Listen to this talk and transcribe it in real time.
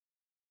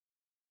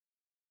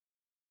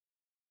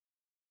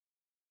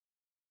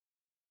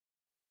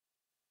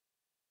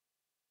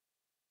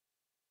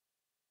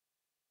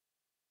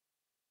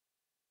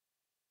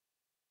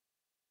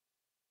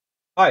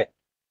Hi,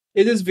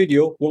 in this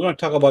video, we're going to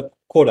talk about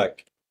codec.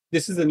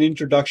 This is an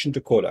introduction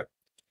to codec.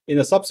 In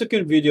a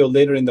subsequent video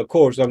later in the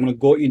course, I'm going to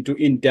go into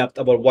in-depth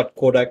about what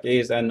codec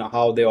is and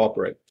how they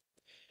operate.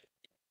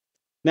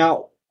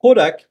 Now,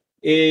 codec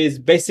is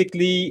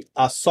basically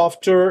a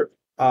software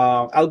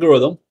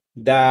algorithm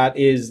that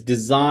is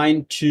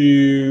designed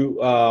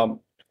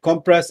to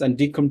compress and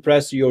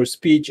decompress your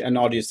speech and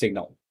audio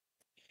signal.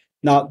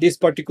 Now, this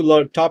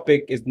particular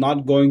topic is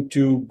not going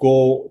to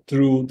go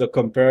through the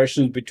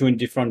comparisons between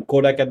different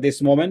codec at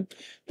this moment,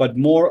 but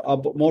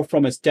more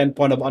from a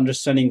standpoint of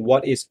understanding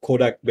what is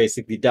codec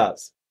basically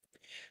does.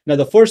 Now,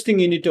 the first thing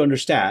you need to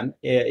understand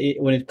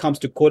when it comes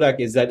to codec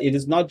is that it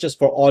is not just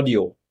for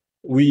audio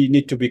we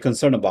need to be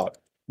concerned about.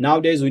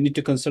 Nowadays, we need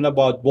to concern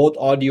about both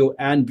audio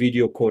and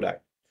video codec.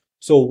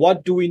 So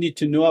what do we need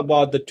to know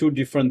about the two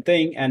different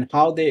things and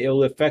how they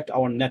will affect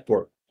our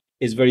network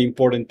is very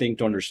important thing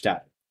to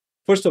understand.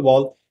 First of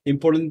all,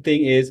 important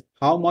thing is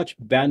how much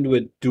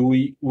bandwidth do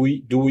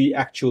we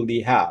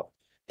actually have.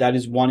 That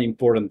is one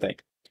important thing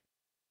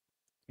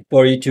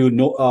for you to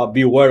know,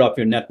 be aware of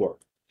your network.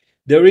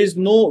 There is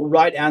no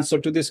right answer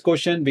to this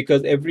question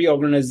because every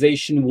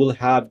organization will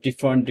have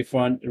different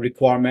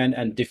requirement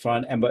and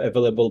different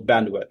available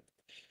bandwidth.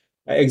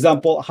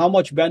 Example, how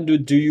much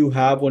bandwidth do you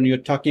have when you're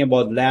talking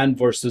about LAN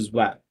versus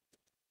WAN?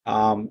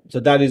 So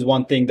that is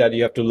one thing that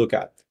you have to look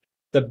at.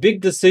 The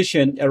big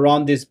decision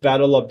around this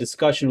battle of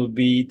discussion will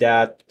be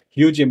that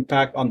huge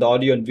impact on the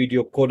audio and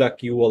video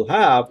codec you will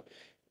have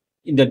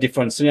in the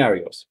different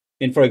scenarios.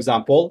 For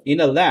example,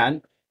 in a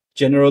LAN,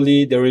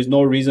 generally there is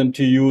no reason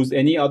to use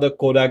any other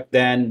codec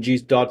than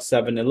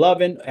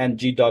G.711 and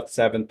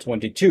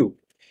G.722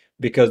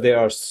 because they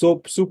are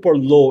so super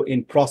low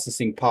in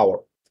processing power.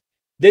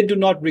 They do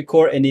not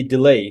require any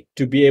delay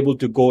to be able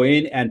to go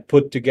in and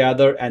put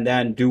together and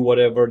then do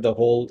whatever the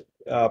whole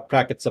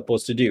packet's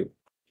supposed to do.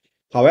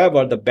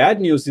 However, the bad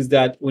news is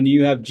that when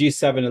you have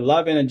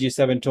G.711 and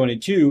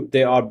G.722,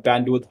 they are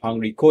bandwidth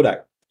hungry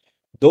codec.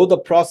 Though the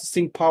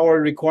processing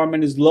power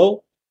requirement is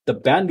low, the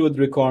bandwidth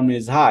requirement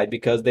is high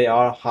because they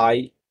are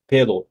high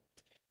payload.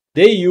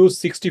 They use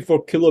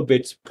 64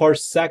 kilobits per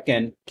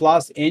second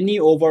plus any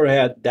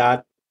overhead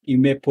that you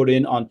may put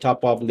in on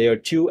top of layer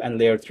 2 and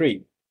layer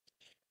 3.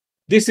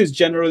 This is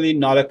generally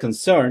not a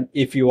concern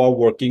if you are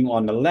working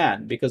on a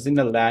LAN because in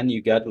a LAN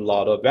you get a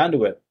lot of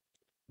bandwidth.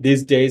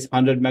 These days,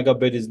 100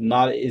 megabit is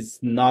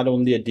not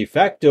only a de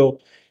facto,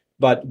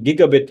 but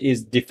gigabit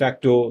is de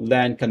facto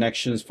LAN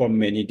connections for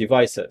many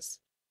devices.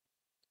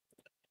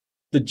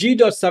 The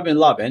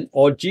G.711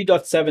 or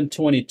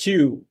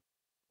G.722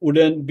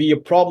 wouldn't be a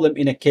problem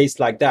in a case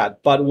like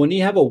that. But when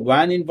you have a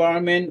WAN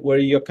environment where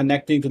you're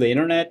connecting to the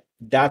internet,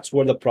 that's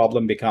where the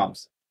problem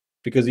becomes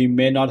because you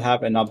may not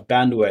have enough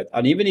bandwidth.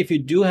 And even if you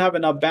do have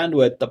enough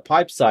bandwidth, the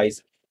pipe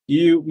size,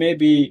 you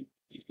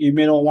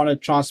may not want to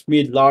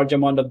transmit large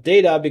amount of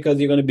data because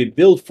you're going to be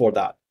billed for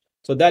that.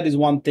 So that is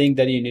one thing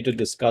that you need to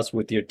discuss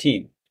with your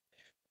team.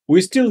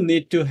 We still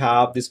need to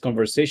have this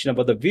conversation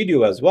about the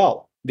video as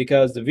well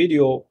because the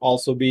video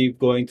also be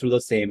going through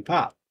the same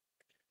path.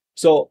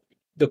 So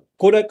the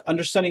codec,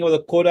 understanding of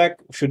the codec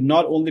should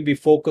not only be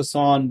focused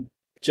on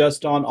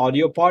just on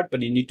audio part,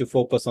 but you need to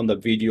focus on the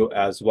video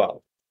as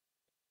well.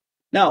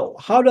 Now,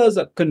 how does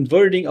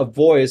converting a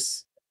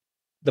voice,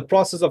 the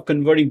process of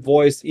converting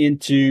voice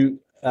into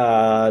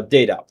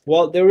data?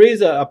 Well, there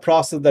is a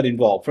process that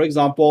involved. For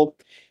example,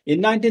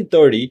 in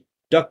 1930,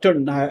 Dr.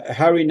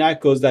 Harry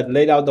Nikos that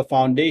laid out the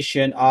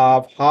foundation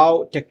of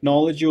how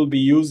technology will be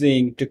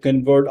using to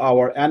convert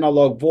our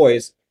analog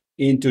voice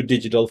into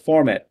digital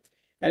format.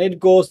 And it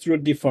goes through a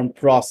different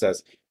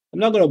process. I'm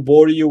not going to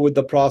bore you with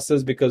the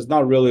process because it's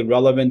not really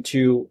relevant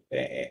to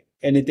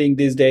anything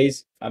these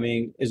days. I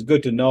mean, it's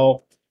good to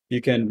know.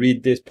 You can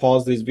read this,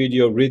 pause this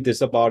video, read this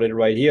about it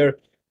right here,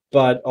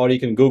 or you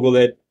can Google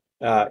it.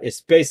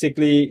 It's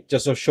basically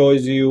just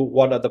shows you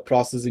what are the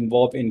processes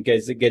involved in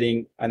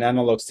getting an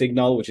analog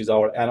signal, which is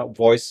our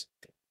voice,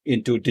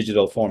 into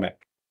digital format.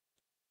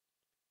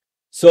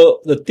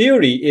 So the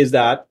theory is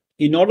that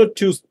in order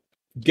to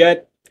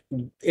get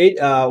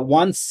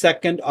 1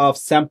 second of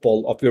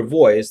sample of your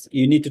voice,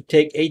 you need to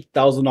take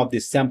 8,000 of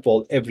this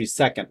sample every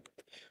second.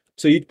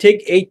 So you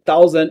take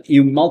 8,000,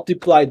 you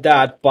multiply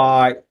that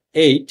by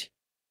 8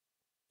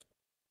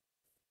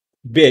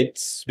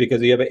 bits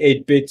because you have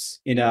 8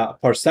 bits in a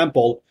per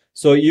sample.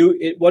 So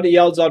what it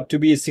yields out to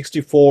be is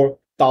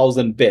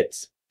 64,000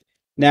 bits.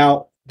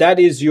 Now that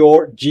is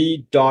your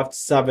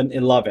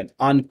G.711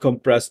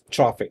 uncompressed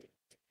traffic.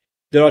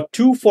 There are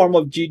two forms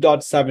of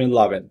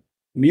G.711: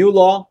 mu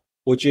law,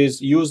 which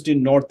is used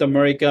in North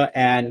America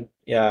and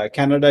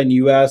Canada and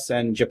US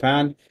and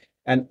Japan,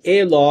 and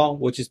A law,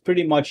 which is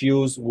pretty much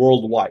used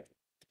worldwide.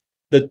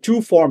 The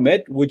two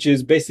format, which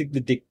is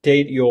basically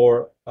dictate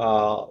your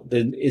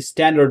is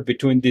standard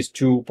between these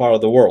two parts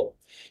of the world.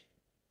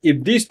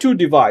 If these two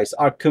devices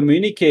are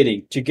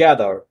communicating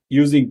together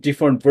using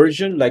different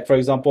version, like for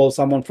example,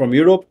 someone from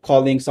Europe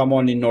calling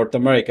someone in North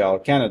America or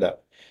Canada,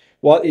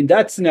 well, in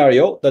that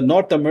scenario, the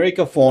North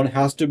America phone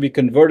has to be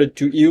converted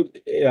to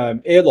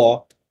A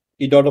law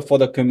in order for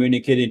the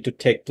communicating to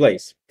take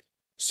place.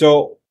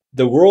 So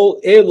the role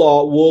A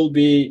law will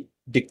be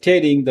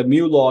dictating the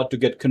mu law to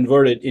get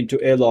converted into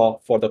A law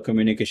for the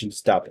communication to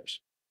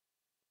establish.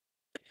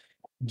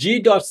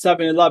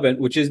 G.711,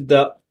 which is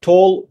the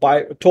toll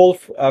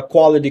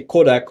quality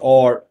codec,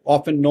 or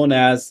often known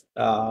as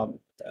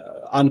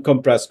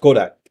uncompressed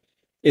codec,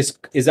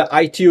 is an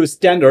ITU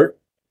standard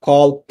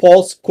called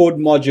pulse code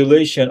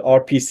modulation,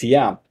 or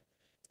PCM.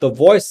 The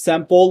voice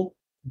sample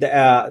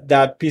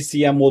that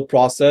PCM will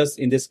process,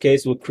 in this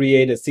case, will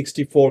create a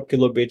 64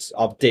 kilobits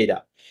of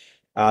data.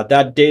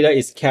 That data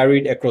is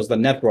carried across the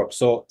network.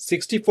 So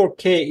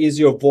 64K is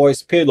your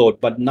voice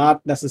payload, but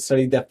not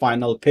necessarily the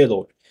final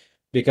payload,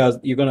 because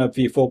you're going to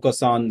be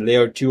focused on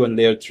layer 2 and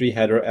layer 3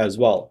 header as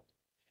well.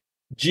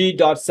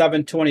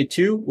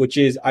 G.722, which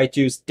is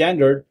ITU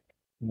standard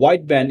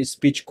wideband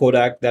speech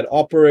codec that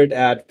operate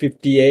at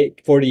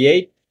 58,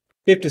 48,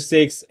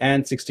 56,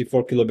 and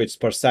 64 kilobits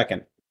per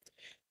second.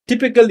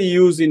 Typically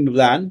used in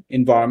LAN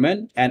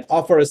environment and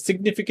offer a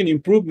significant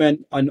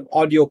improvement on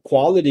audio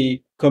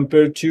quality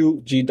compared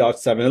to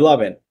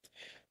G.711.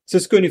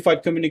 Cisco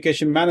Unified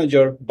Communication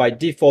Manager by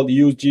default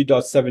use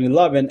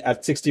G.711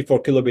 at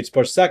 64 kilobits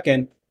per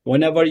second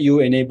whenever you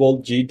enable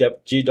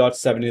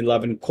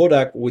G.711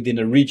 codec within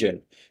a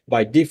region.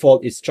 By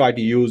default, it's tried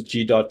to use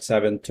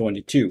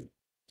G.722.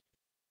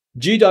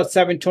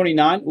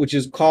 G.729, which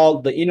is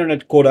called the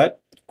Internet codec,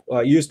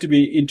 used to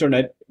be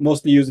Internet,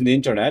 mostly used in the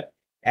Internet.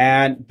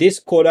 And this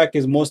codec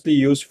is mostly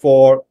used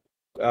for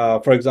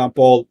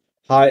example,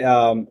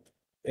 high,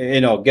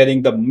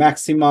 getting the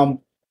maximum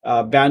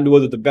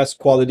bandwidth of the best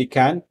quality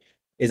can.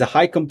 Is a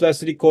high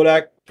complexity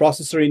codec,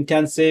 processor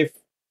intensive,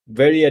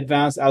 very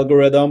advanced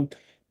algorithm.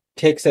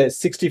 Takes a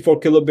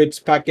 64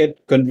 kilobits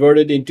packet,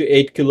 converted into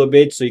 8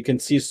 kilobits, so you can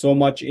see so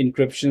much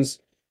encryptions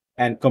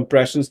and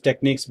compressions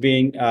techniques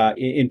being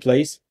in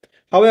place.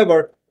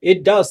 However,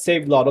 it does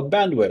save a lot of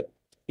bandwidth.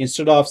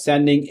 Instead of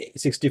sending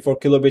 64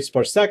 kilobits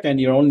per second,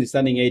 you're only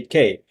sending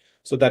 8K.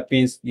 So that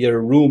means you have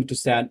room to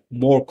send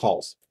more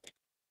calls.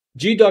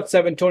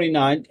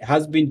 G.729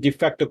 has been de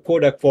facto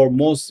codec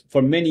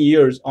for many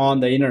years on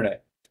the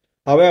internet.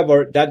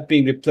 However, that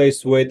being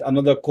replaced with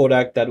another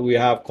codec that we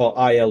have called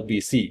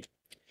ILBC.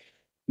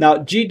 Now,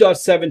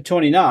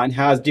 G.729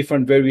 has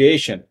different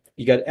variation.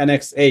 You got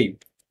NXA,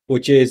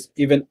 which is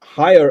even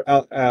higher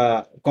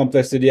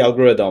complexity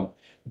algorithm,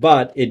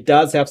 but it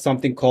does have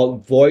something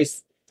called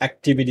voice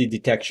activity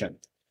detection.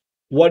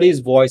 What is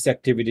voice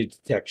activity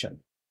detection?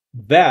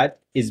 That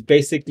is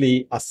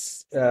basically a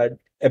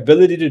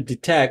ability to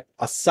detect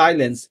a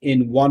silence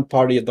in one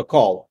party of the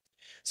call.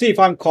 See, if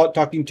I'm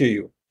talking to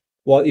you,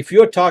 well, if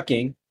you're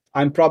talking,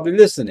 I'm probably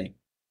listening.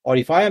 Or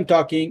if I am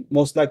talking,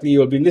 most likely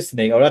you'll be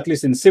listening, or at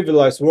least in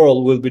civilized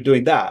world, we'll be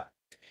doing that.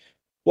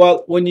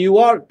 Well, when you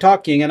are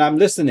talking and I'm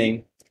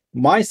listening,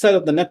 my side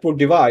of the network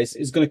device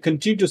is going to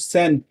continue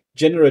to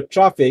generate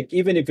traffic,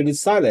 even if it is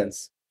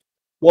silence.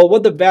 Well,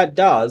 what the VAT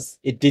does,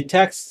 it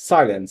detects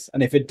silence.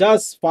 And if it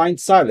does find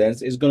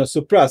silence, it's going to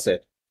suppress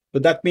it.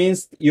 But that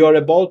means you're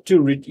able to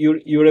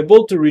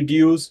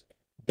reduce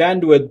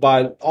bandwidth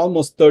by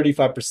almost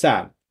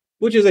 35%,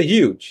 which is a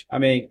huge. I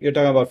mean, you're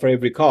talking about for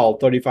every call,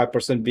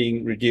 35%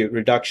 being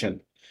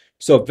reduction.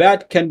 So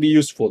VAT can be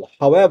useful.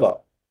 However,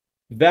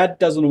 VAT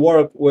doesn't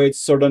work with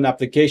certain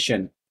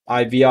application,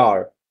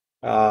 IVR,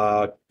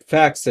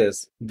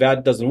 faxes.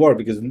 VAT doesn't work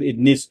because it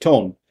needs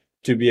tone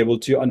to be able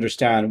to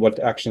understand what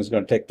action is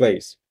going to take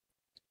place.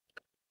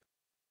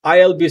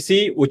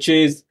 ILBC, which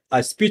is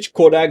a speech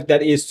codec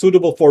that is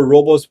suitable for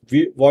robust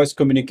voice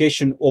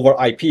communication over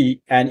IP,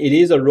 and it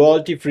is a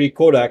royalty-free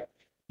codec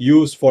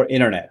used for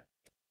internet.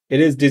 It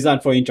is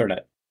designed for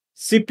internet.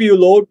 CPU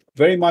load,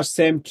 very much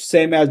same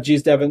as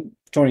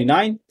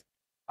G729.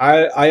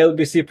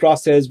 ILBC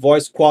process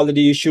voice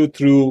quality issue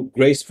through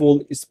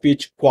graceful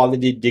speech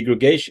quality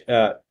degradation,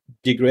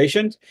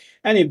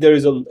 and if there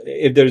is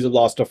a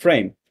loss of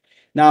frame.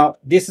 Now,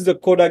 this is a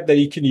codec that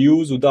you can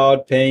use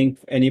without paying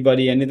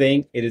anybody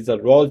anything. It is a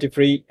royalty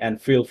free, and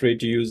feel free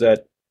to use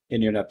it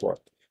in your network.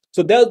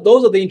 So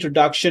those are the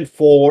introduction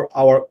for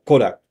our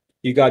codec.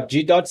 You got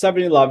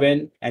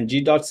G.711 and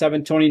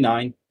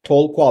G.729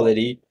 toll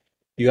quality.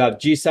 You have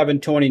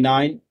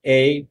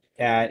G729A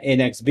and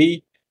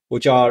NXB,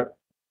 which are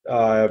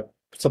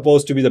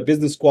supposed to be the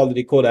business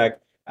quality codec.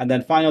 And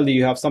then finally,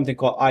 you have something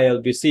called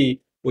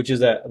ILBC, which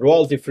is a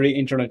royalty-free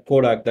internet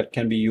codec that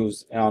can be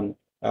used on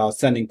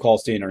sending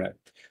calls to internet.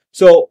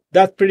 So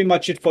that's pretty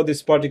much it for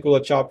this particular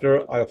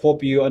chapter. I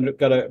hope you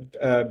got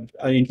an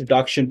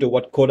introduction to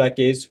what codec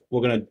is.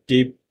 We're going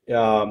to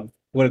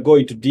go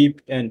into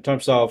deep in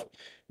terms of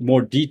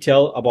more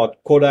detail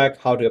about codec,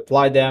 how to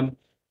apply them. I'm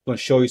going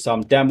to show you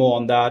some demo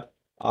on that,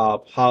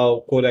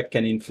 how codec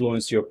can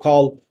influence your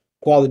call,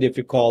 quality of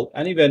your call,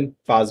 and even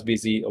fast,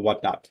 busy, or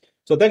whatnot.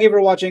 So thank you for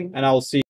watching, and I will see you.